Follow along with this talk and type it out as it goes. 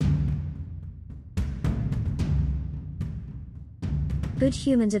Good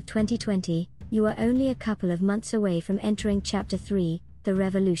humans of 2020, you are only a couple of months away from entering Chapter 3, the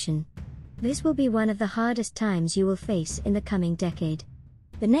Revolution. This will be one of the hardest times you will face in the coming decade.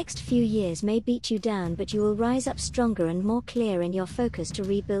 The next few years may beat you down, but you will rise up stronger and more clear in your focus to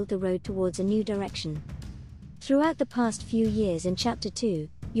rebuild the road towards a new direction. Throughout the past few years in Chapter 2,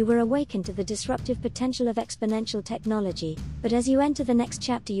 you were awakened to the disruptive potential of exponential technology, but as you enter the next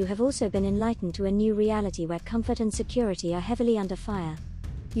chapter you have also been enlightened to a new reality where comfort and security are heavily under fire.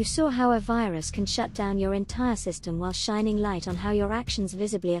 You saw how a virus can shut down your entire system while shining light on how your actions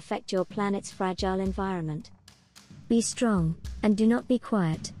visibly affect your planet's fragile environment. Be strong, and do not be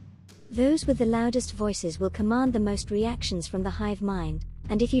quiet. Those with the loudest voices will command the most reactions from the hive mind,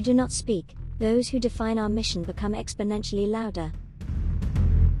 and if you do not speak, those who define our mission become exponentially louder.